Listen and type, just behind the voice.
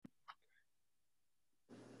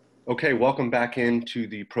Okay, welcome back into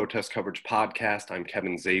the Protest Coverage Podcast. I'm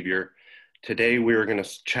Kevin Xavier. Today we're going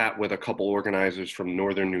to chat with a couple organizers from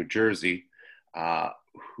northern New Jersey uh,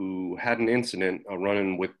 who had an incident, a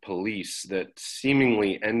run-in with police that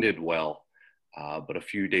seemingly ended well, but a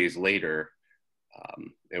few days later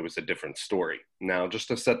it was a different story. Now, just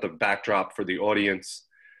to set the backdrop for the audience,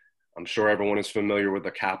 I'm sure everyone is familiar with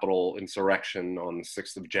the Capitol insurrection on the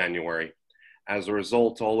 6th of January. As a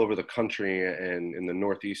result, all over the country and in the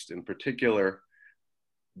Northeast in particular,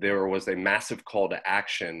 there was a massive call to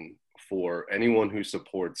action for anyone who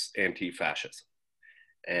supports anti-fascism.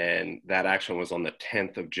 And that action was on the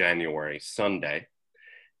 10th of January, Sunday.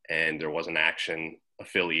 And there was an action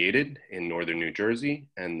affiliated in northern New Jersey.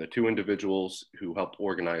 And the two individuals who helped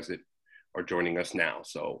organize it are joining us now.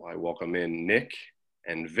 So I welcome in Nick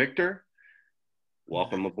and Victor.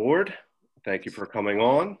 Welcome aboard. Thank you for coming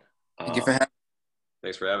on. Thank you for having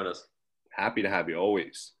Thanks for having us. Happy to have you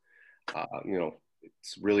always.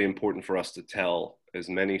 It's really important for us to tell as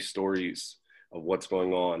many stories of what's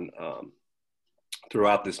going on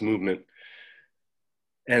throughout this movement.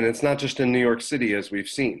 And it's not just in New York City, as we've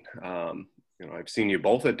seen. I've seen you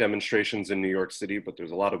both at demonstrations in New York City, but there's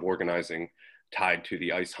a lot of organizing tied to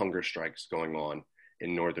the ICE hunger strikes going on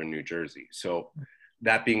in northern New Jersey. So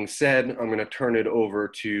that being said, I'm going to turn it over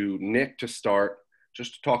to Nick to start,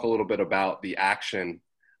 just to talk a little bit about the action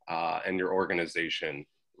and your organization,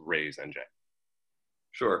 Raise NJ.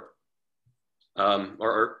 Sure.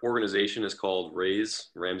 Our organization is called Raise,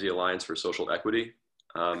 Ramsey Alliance for Social Equity.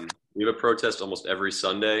 We have a protest almost every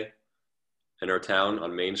Sunday in our town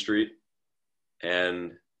on Main Street.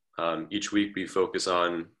 And each week we focus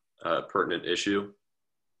on a pertinent issue.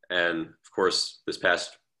 And of course,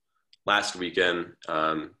 last weekend,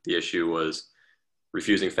 the issue was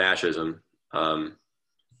refusing fascism.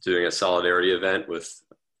 Doing a solidarity event with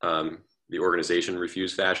the organization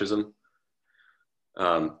Refuse Fascism.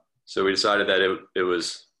 So we decided that it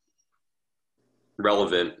was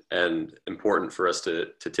relevant and important for us to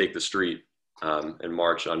take the street and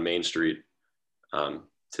march on Main Street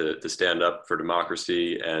to stand up for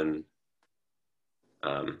democracy and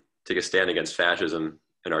take a stand against fascism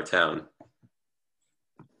in our town.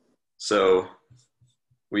 So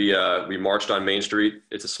we marched on Main Street.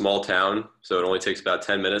 It's a small town, so it only takes about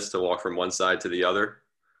 10 minutes to walk from one side to the other.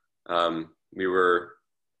 We were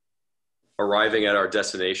arriving at our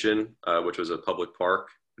destination, which was a public park,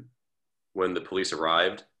 when the police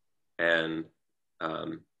arrived. And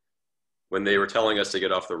when they were telling us to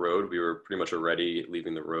get off the road, we were pretty much already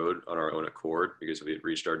leaving the road on our own accord because we had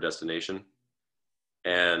reached our destination.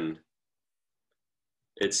 And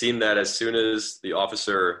it seemed that as soon as the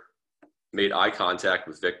officer made eye contact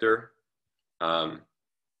with Victor, and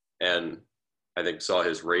I think saw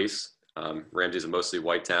his race. Ramsey's a mostly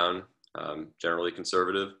white town, generally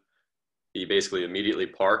conservative. He basically immediately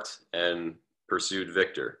parked and pursued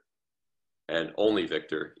Victor, and only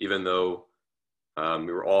Victor, even though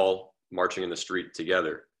we were all marching in the street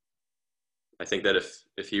together. I think that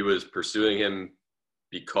if he was pursuing him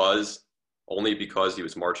only because he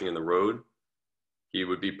was marching in the road, he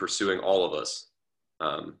would be pursuing all of us.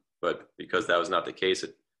 But because that was not the case,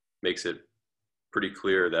 it makes it pretty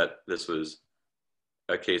clear that this was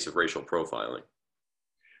a case of racial profiling.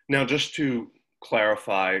 Now, just to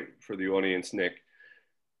clarify for the audience, Nick,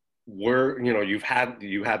 you've had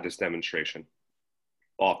this demonstration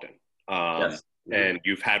often, Yes. and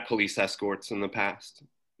you've had police escorts in the past,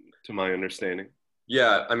 to my understanding.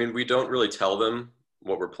 Yeah, I mean, we don't really tell them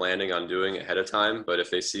what we're planning on doing ahead of time, but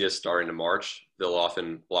if they see us starting to march, they'll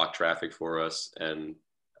often block traffic for us and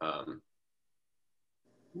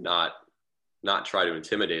not try to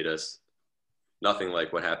intimidate us. Nothing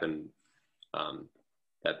like what happened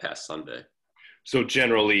that past Sunday. So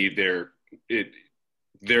generally,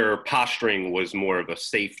 their posturing was more of a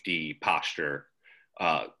safety posture,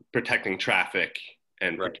 protecting traffic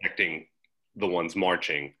and Right. protecting the ones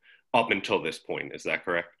marching up until this point. Is that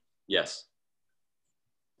correct? Yes.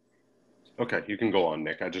 Okay, you can go on,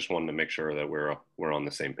 Nick. I just wanted to make sure that we're on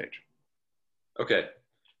the same page. Okay.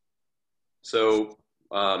 So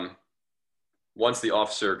once the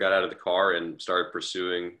officer got out of the car and started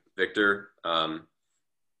pursuing Victor,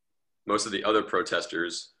 most of the other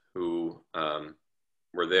protesters who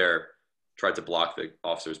were there tried to block the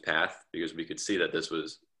officer's path because we could see that this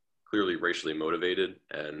was clearly racially motivated.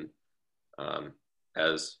 And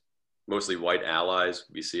as mostly white allies,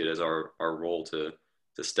 we see it as our role to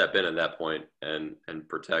step in at that point and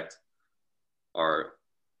protect our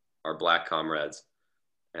black comrades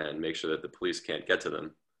and make sure that the police can't get to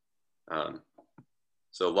them.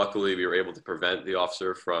 So luckily we were able to prevent the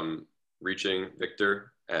officer from reaching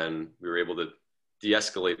Victor, and we were able to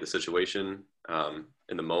de-escalate the situation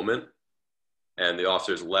in the moment, and the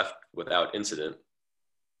officers left without incident.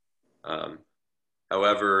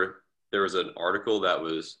 However, there was an article that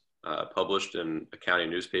was published in a county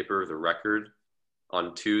newspaper, The Record,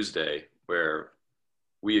 on Tuesday, where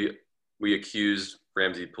we accused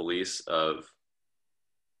Ramsey police of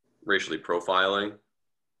racially profiling,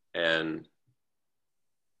 and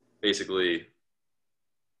basically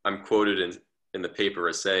I'm quoted in the paper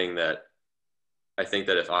as saying that I think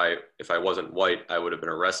that if I wasn't white, I would have been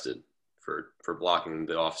arrested for blocking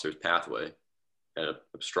the officer's pathway and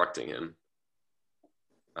obstructing him.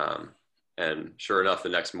 And sure enough, the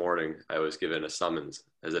next morning I was given a summons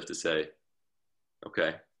as if to say,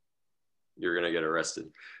 okay, you're going to get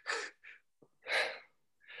arrested.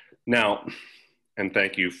 Now, and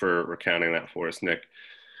thank you for recounting that for us, Nick.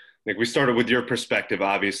 Nick, we started with your perspective,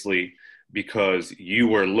 obviously, because you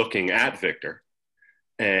were looking at Victor.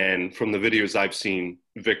 And from the videos I've seen,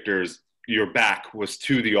 your back was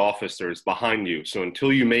to the officers behind you. So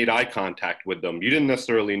until you made eye contact with them, you didn't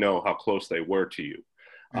necessarily know how close they were to you.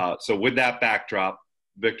 So with that backdrop,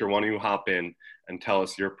 Victor, why don't you hop in and tell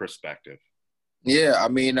us your perspective? Yeah, I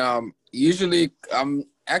mean, usually I'm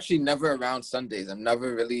actually never around Sundays. I'm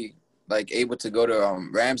never really able to go to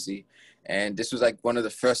Ramsey, and this was one of the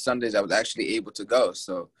first Sundays I was actually able to go.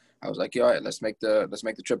 So I was like, all right, let's make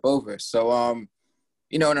the trip over. So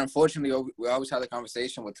and unfortunately we always had a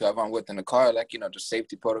conversation with whoever I'm with in the car, just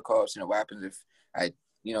safety protocols. What happens if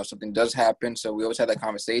something does happen. So we always had that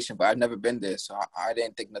conversation, but I've never been there, so I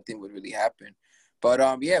didn't think nothing would really happen.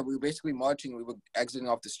 But we were basically marching. We were exiting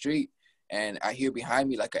off the street, and I hear behind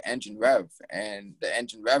me an engine rev, and the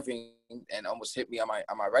engine revving and almost hit me on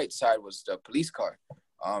my right side was the police car,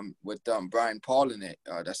 with Brian Paul in it.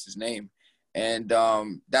 That's his name. And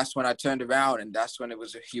that's when I turned around, and that's when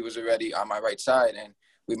he was already on my right side, and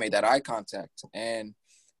we made that eye contact. And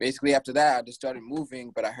basically after that, I just started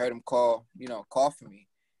moving, but I heard him call for me.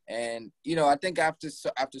 And, I think after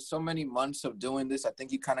so many months of doing this, I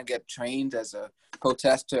think you kind of get trained as a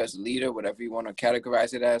protester, as a leader, whatever you want to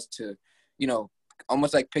categorize it as, to,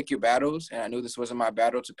 almost pick your battles. And I knew this wasn't my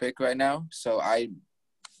battle to pick right now. So I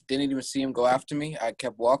didn't even see him go after me. I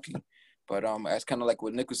kept walking. But as kind of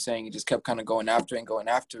what Nick was saying, he just kept kind of going after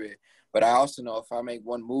it. But I also know if I make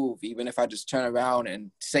one move, even if I just turn around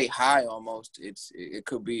and say hi almost, it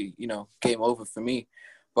could be, game over for me.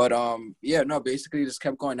 But basically he just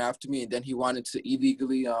kept going after me, and then he wanted to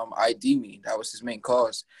illegally ID me. That was his main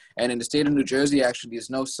cause. And in the state of New Jersey, actually,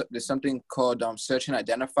 there's something called search and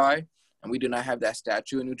identify, and we do not have that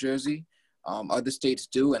statute in New Jersey. Other states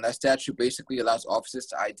do, and that statute basically allows officers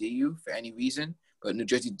to ID you for any reason, but New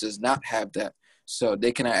Jersey does not have that. So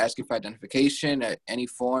they cannot ask you for identification at any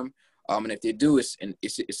form. And if they do, it's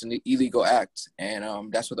an illegal act.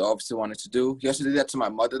 And that's what the officer wanted to do. He also did that to my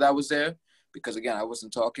mother that was there, because again, I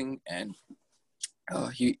wasn't talking, and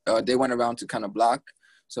they went around to kind of block.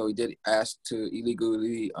 So he did ask to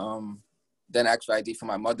illegally then ask for ID for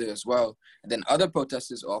my mother as well. And then other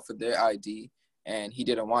protesters offered their ID, and he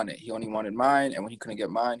didn't want it. He only wanted mine, and when he couldn't get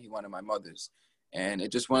mine, he wanted my mother's. And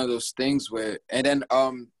it's just one of those things where, and then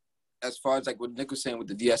as far as what Nick was saying with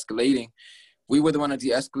the de-escalating, we were the one that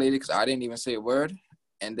de-escalated because I didn't even say a word.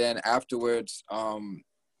 And then afterwards,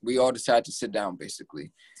 we all decided to sit down,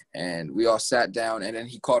 basically. And we all sat down, and then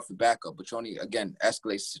he called for backup, which only, again,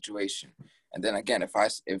 escalates the situation. And then again,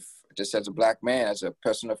 if just as a black man, as a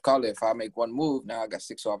person of color, if I make one move, now I got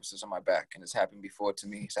 6 officers on my back. And it's happened before to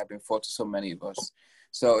me. It's happened before to so many of us.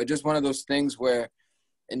 So it's just one of those things where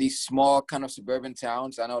in these small kind of suburban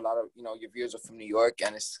towns, I know a lot of, your viewers are from New York,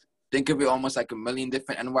 and think of it almost like a million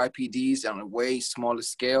different NYPDs on a way smaller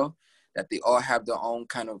scale, that they all have their own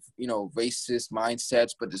kind of, racist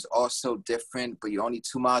mindsets, but it's all so different, but you're only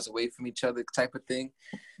 2 miles away from each other type of thing.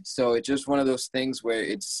 So it's just one of those things where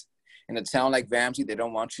it's in a town like Ramsey, they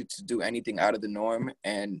don't want you to do anything out of the norm.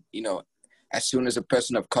 And, as soon as a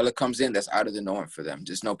person of color comes in, that's out of the norm for them.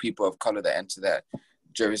 There's no people of color that enter that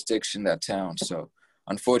jurisdiction, that town. So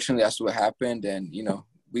unfortunately, that's what happened. And,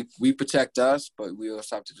 we protect us, but we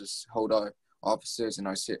also have to just hold our officers and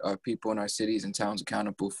our people in our cities and towns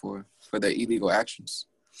accountable for their illegal actions.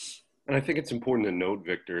 And I think it's important to note,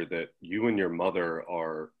 Victor, that you and your mother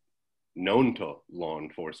are known to law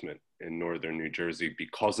enforcement in northern New Jersey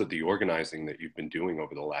because of the organizing that you've been doing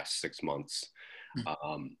over the last 6 months.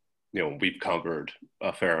 We've covered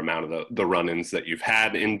a fair amount of the run-ins that you've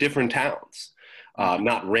had in different towns,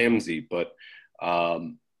 not Ramsey, but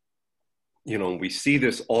we see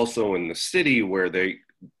this also in the city where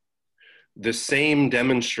the same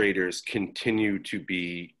demonstrators continue to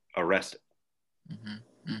be arrested.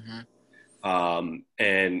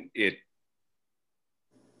 And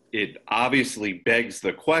it obviously begs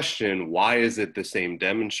the question, why is it the same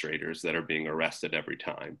demonstrators that are being arrested every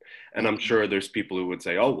time? And I'm sure there's people who would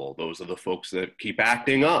say, oh, well, those are the folks that keep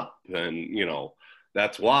acting up. And,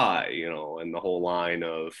 that's why, and the whole line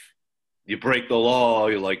of you break the law,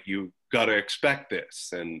 you're like, you got to expect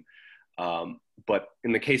this. And, but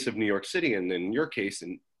in the case of New York City, and in your case,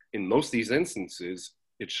 in most of these instances,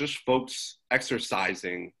 it's just folks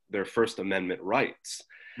exercising their First Amendment rights.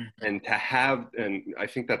 And I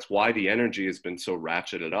think that's why the energy has been so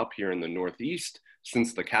ratcheted up here in the Northeast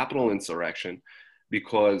since the Capitol insurrection,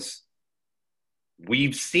 because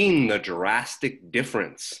we've seen the drastic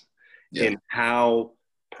difference in how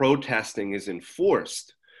protesting is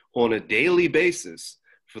enforced on a daily basis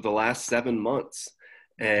for the last 7 months.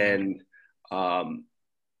 And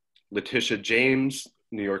Letitia James,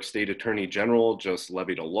 New York State Attorney General, just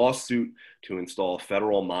levied a lawsuit to install a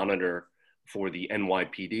federal monitor for the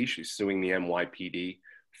NYPD. She's suing the NYPD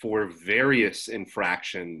for various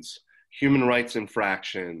infractions, human rights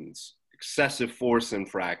infractions, excessive force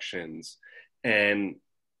infractions, and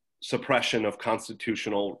suppression of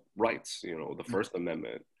constitutional rights, the First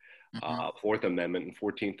Amendment, Fourth Amendment, and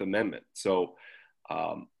 14th Amendment. So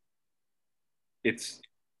it's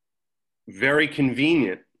very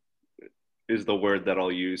convenient, is the word that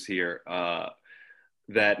I'll use here,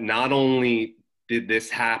 that not only did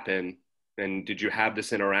this happen and did you have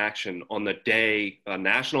this interaction on the day, a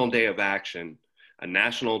national day of action, a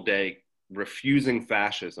national day refusing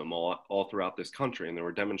fascism all throughout this country. And there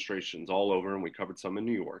were demonstrations all over, and we covered some in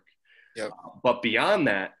New York. Yep. But beyond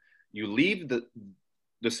that, you leave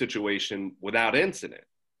the situation without incident.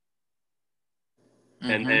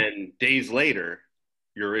 And then days later,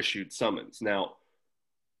 you're issued summons. Now,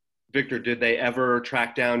 Victor, did they ever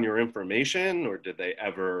track down your information, or did they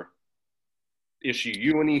ever issue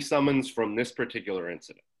you any summons from this particular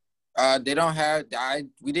incident? They don't have.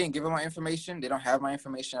 We didn't give them my information. They don't have my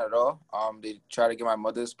information at all. They tried to get my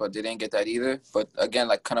mother's, but they didn't get that either. But again,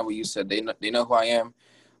 like kind of what you said, they know who I am.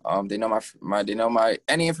 They know my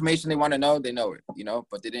any information they want to know. They know it,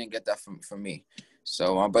 But they didn't get that from me.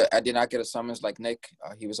 So, but I did not get a summons like Nick.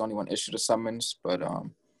 He was the only one issued a summons. But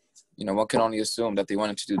one can only assume that they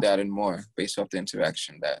wanted to do that and more based off the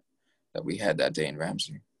interaction that we had that day in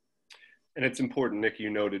Ramsey. And it's important, Nick, you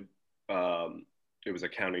noted it was a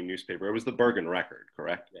county newspaper. It was the Bergen Record,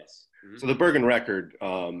 correct? Yes. Mm-hmm. So the Bergen Record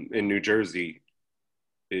in New Jersey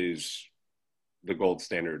is the gold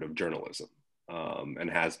standard of journalism, and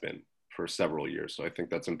has been for several years. So I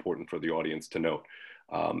think that's important for the audience to note.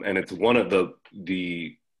 And it's one of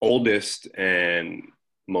the oldest and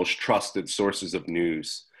most trusted sources of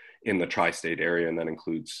news in the tri-state area, and that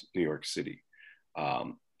includes New York City.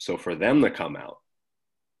 So for them to come out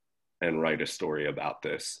and write a story about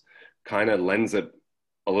this kind of lends it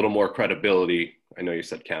a little more credibility. I know you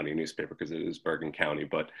said county newspaper because it is Bergen County,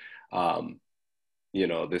 but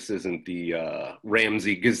this isn't the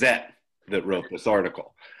Ramsey Gazette that wrote this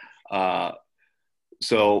article.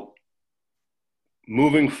 So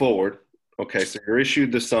moving forward, okay, so you're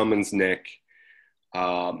issued the summons, Nick.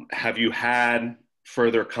 Have you had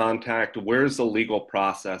further contact? Where's the legal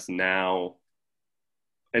process now?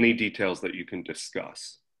 Any details that you can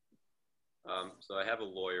discuss? So I have a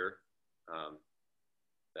lawyer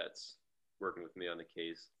that's working with me on the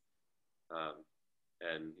case,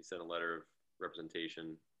 and he sent a letter of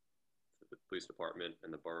representation to the police department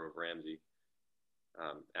and the borough of Ramsey,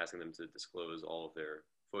 asking them to disclose all of their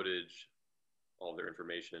footage, all of their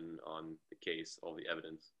information on the case, all the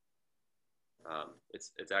evidence.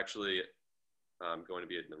 It's actually going to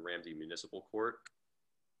be in the Ramsey Municipal Court,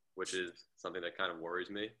 which is something that kind of worries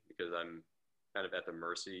me because I'm kind of at the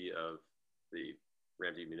mercy of the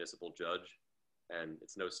Ramsey Municipal Judge. And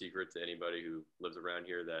it's no secret to anybody who lives around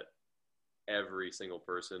here that every single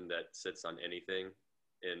person that sits on anything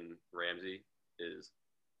in Ramsey is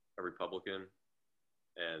a Republican,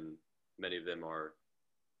 and many of them are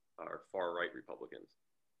far-right Republicans.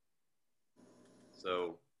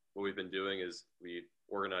 So what we've been doing is we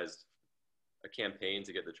organized a campaign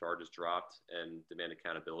to get the charges dropped and demand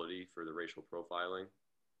accountability for the racial profiling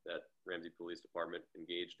that Ramsey Police Department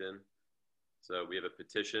engaged in. So we have a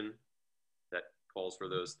petition that calls for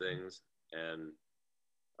those things, and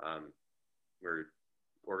we're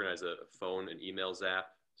organized a phone and email zap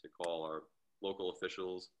to call our local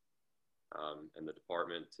officials and the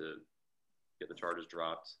department to get the charges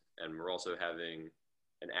dropped. And we're also having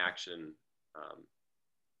an action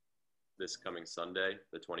this coming Sunday,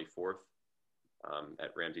 the 24th,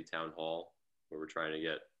 at Ramsey Town Hall, where we're trying to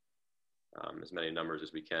get as many numbers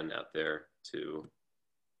as we can out there to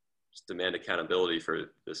just demand accountability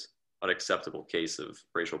for this unacceptable case of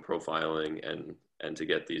racial profiling and to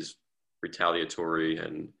get these retaliatory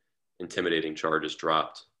and intimidating charges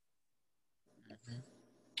dropped.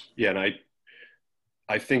 Yeah, and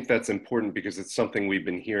I think that's important because it's something we've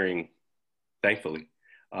been hearing, thankfully,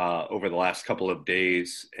 over the last couple of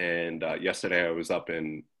days. And yesterday I was up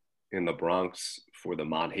in the Bronx for the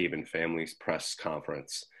Mott Haven Families Press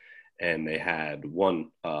Conference, and they had one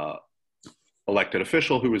elected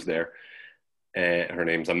official who was there. And her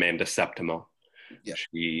name's Amanda Septimo. Yeah.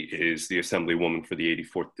 She is the assemblywoman for the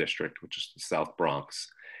 84th District, which is the South Bronx.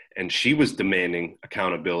 And she was demanding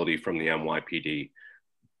accountability from the NYPD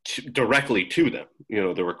directly to them. You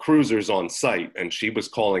know, there were cruisers on site, and she was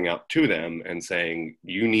calling out to them and saying,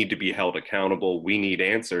 you need to be held accountable. We need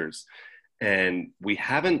answers. And we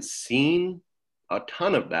haven't seen a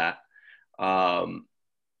ton of that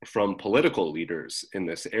from political leaders in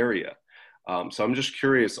this area. So I'm just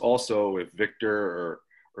curious also if Victor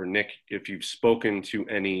or Nick, if you've spoken to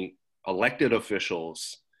any elected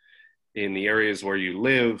officials in the areas where you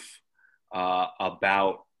live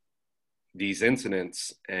about these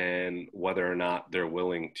incidents and whether or not they're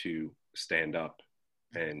willing to stand up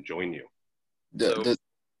and join you.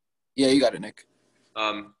 Yeah, you got it, Nick.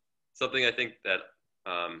 Something I think that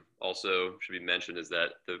also should be mentioned is that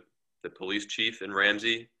the police chief in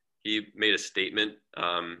Ramsey, he made a statement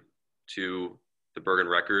to the Bergen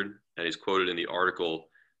Record, and he's quoted in the article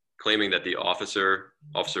claiming that the Officer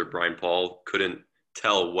Brian Paul, couldn't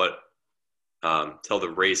tell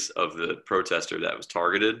the race of the protester that was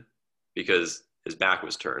targeted because his back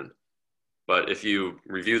was turned. But if you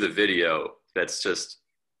review the video, that's just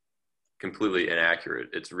completely inaccurate.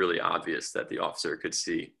 It's really obvious that the officer could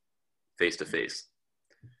see face to face.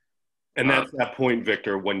 And that's that point,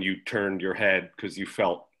 Victor, when you turned your head because you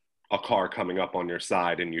felt a car coming up on your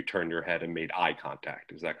side and you turned your head and made eye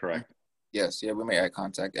contact. Is that correct? Yes. Yeah, we made eye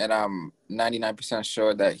contact. And I'm 99%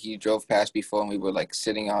 sure that he drove past before and we were like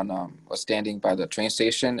sitting on or standing by the train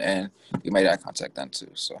station and we made eye contact then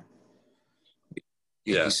too. So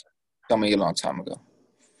yeah, he told me a long time ago.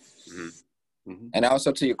 Mm-hmm. Mm-hmm. And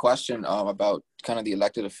also to your question about kind of the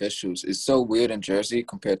elected officials, it's so weird in Jersey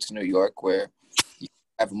compared to New York where you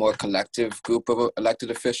have a more collective group of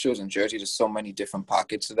elected officials. In Jersey, there's so many different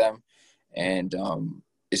pockets of them. And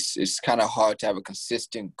it's kind of hard to have a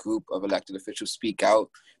consistent group of elected officials speak out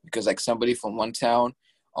because like somebody from one town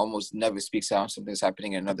almost never speaks out on something that's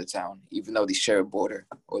happening in another town, even though they share a border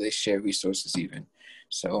or they share resources even.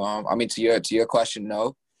 So, I mean, to your question,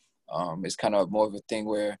 no. It's kind of more of a thing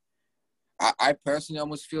where I personally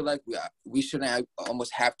almost feel like we shouldn't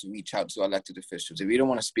almost have to reach out to elected officials. If you don't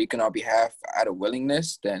want to speak on our behalf out of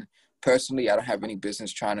willingness, then personally, I don't have any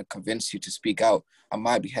business trying to convince you to speak out on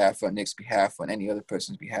my behalf, on Nick's behalf, on any other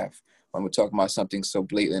person's behalf when we're talking about something so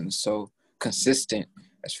blatant and so consistent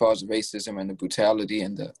as far as racism and the brutality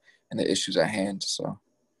and the issues at hand. So,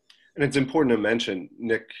 and it's important to mention,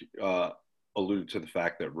 Nick alluded to the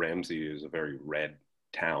fact that Ramsey is a very red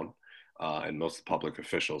town. And most of the public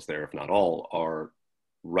officials there, if not all, are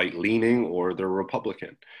right-leaning or they're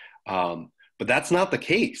Republican. But that's not the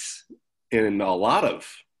case in a lot of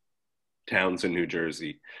towns in New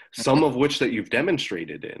Jersey, some of which that you've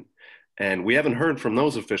demonstrated in. And we haven't heard from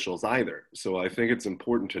those officials either. So I think it's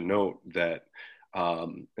important to note that,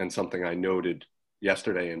 and something I noted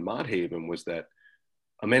yesterday in Mott Haven was that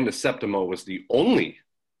Amanda Septimo was the only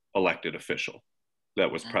elected official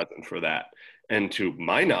that was present for that. And to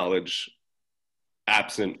my knowledge,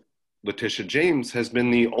 absent Letitia James, has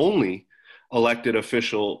been the only elected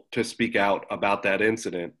official to speak out about that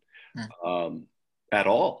incident at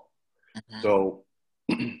all. Mm-hmm. So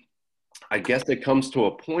I guess it comes to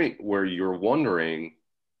a point where you're wondering,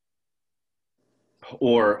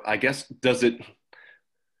 or I guess the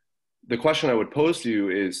question I would pose to you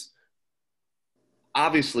is,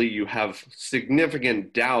 obviously you have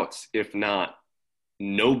significant doubts, if not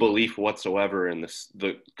no belief whatsoever in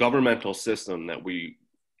the governmental system that we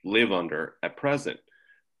live under at present.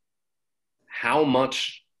 How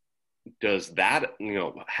much does that,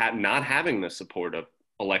 not having the support of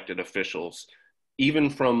elected officials, even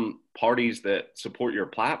from parties that support your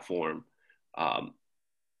platform,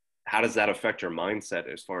 how does that affect your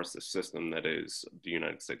mindset as far as the system that is the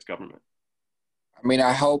United States government? I mean,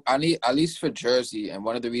 at least for Jersey, and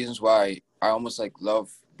one of the reasons why I almost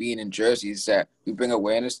love being in Jersey is that we bring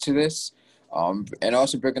awareness to this, and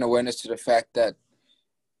also bringing awareness to the fact that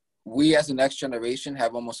we as the next generation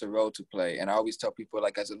have almost a role to play. And I always tell people,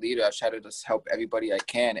 as a leader, I try to just help everybody I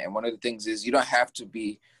can. And one of the things is you don't have to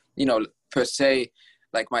be, per se,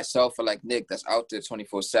 like myself or like Nick that's out there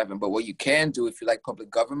 24/7. But what you can do if you like public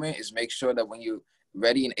government is make sure that when you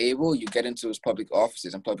ready and able, you get into those public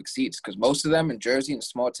offices and public seats. Because most of them in Jersey and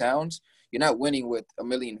small towns, you're not winning with 1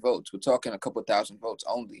 million votes. We're talking a couple thousand votes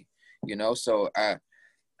only, So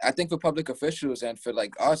I think for public officials and for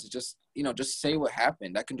like us, it's just, just say what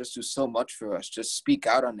happened. That can just do so much for us. Just speak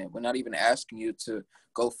out on it. We're not even asking you to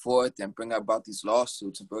go forth and bring about these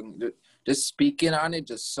lawsuits and just speaking on it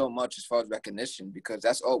just so much as far as recognition, because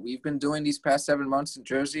that's all we've been doing these past 7 months in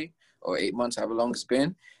Jersey, or 8 months, however long it's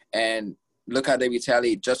been. And look how they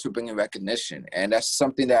retaliate just for bringing recognition. And that's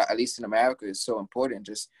something that, at least in America, is so important.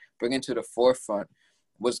 Just bringing to the forefront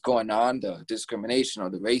what's going on, the discrimination or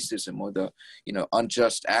the racism or the,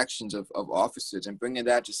 unjust actions of officers, and bringing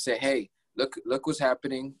that, just say, hey, look what's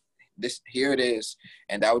happening. Here it is.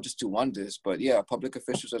 And that would just do wonders. But yeah, public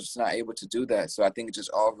officials are just not able to do that. So I think it's just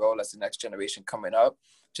our role as the next generation coming up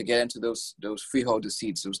to get into those freeholder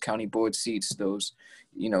seats, those county board seats, those,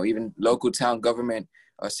 even local town government,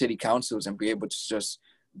 city councils, and be able to just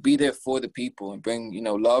be there for the people and bring,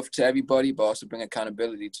 love to everybody, but also bring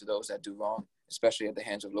accountability to those that do wrong, especially at the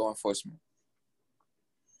hands of law enforcement.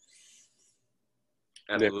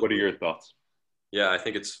 Absolutely. Nick, what are your thoughts? Yeah, I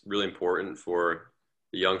think it's really important for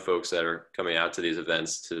the young folks that are coming out to these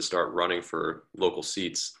events to start running for local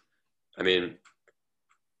seats. I mean,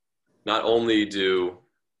 not only do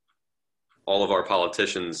all of our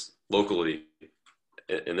politicians locally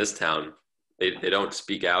in this town, they don't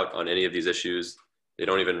speak out on any of these issues. They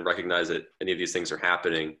don't even recognize that any of these things are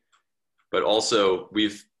happening. But also,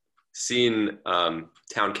 we've seen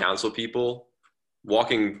town council people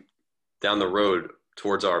walking down the road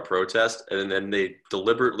towards our protest, and then they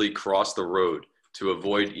deliberately cross the road to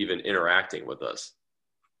avoid even interacting with us,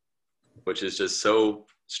 which is just so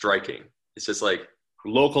striking. It's just like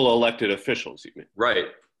local elected officials, you mean? Right.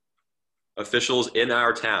 Officials in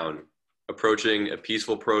our town approaching a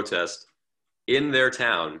peaceful protest in their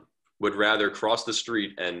town would rather cross the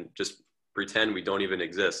street and just pretend we don't even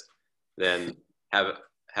exist than have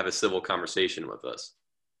a civil conversation with us.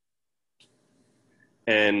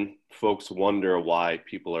 And folks wonder why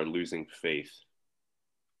people are losing faith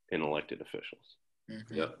in elected officials.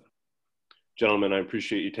 Mm-hmm. Yep. Gentlemen, I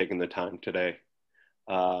appreciate you taking the time today.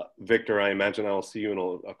 Victor, I imagine I'll see you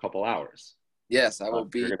in a couple hours. Yes, I will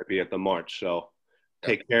be. You're going to be at the march, so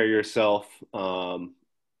take care of yourself. And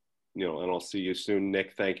I'll see you soon.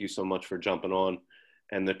 Nick, thank you so much for jumping on.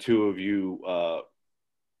 And the two of you,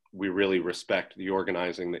 we really respect the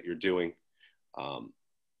organizing that you're doing.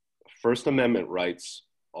 First Amendment rights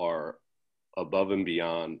are above and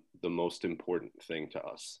beyond the most important thing to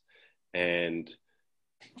us. And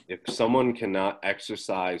if someone cannot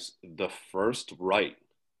exercise the first right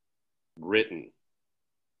written,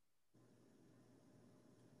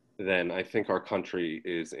 then I think our country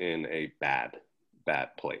is in a bad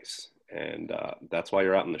place. And that's why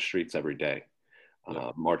you're out in the streets every day,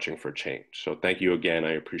 marching for change. So thank you again.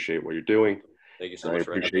 I appreciate what you're doing. Thank you so much. I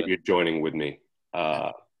appreciate you joining with me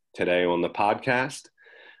today on the podcast.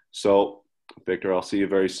 So Victor, I'll see you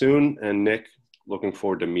very soon. And Nick, looking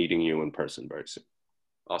forward to meeting you in person very soon.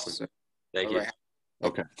 Awesome. Thank you. Right.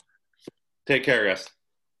 Okay. Take care, guys.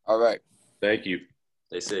 All right. Thank you.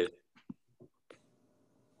 Stay safe.